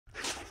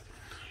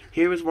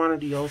here is one of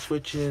the old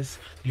switches,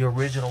 the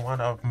original one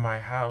of my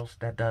house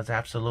that does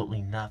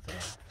absolutely nothing.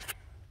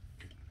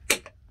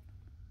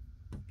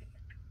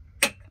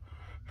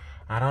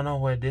 I don't know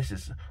where this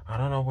is. I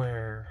don't know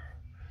where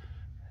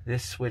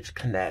this switch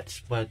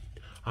connects, but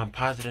I'm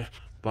positive.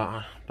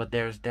 But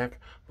there's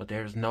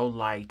no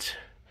light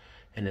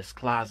in this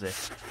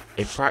closet.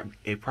 It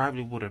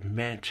probably would have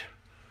meant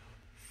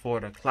for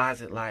the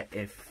closet light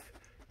if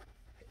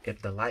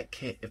the light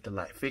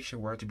fixture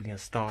were to be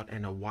installed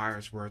and the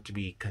wires were to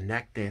be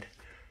connected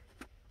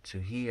to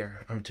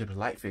here, to the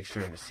light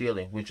fixture in the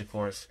ceiling, which of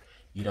course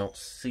you don't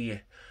see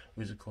it.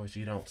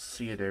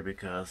 There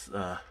because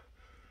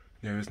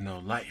there is no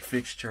light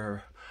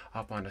fixture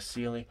up on the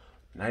ceiling,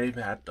 not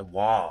even at the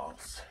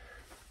walls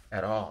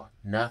at all,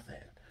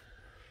 nothing.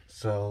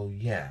 So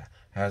yeah,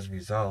 as a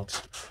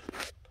result,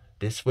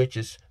 this switch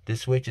is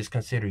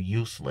considered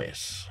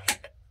useless.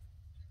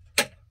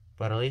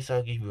 But at least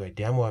I'll give you a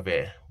demo of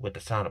it with the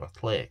sound of a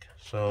click.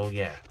 So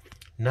yeah,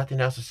 nothing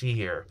else to see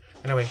here.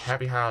 Anyway,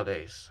 happy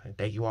holidays, and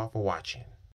thank you all for watching.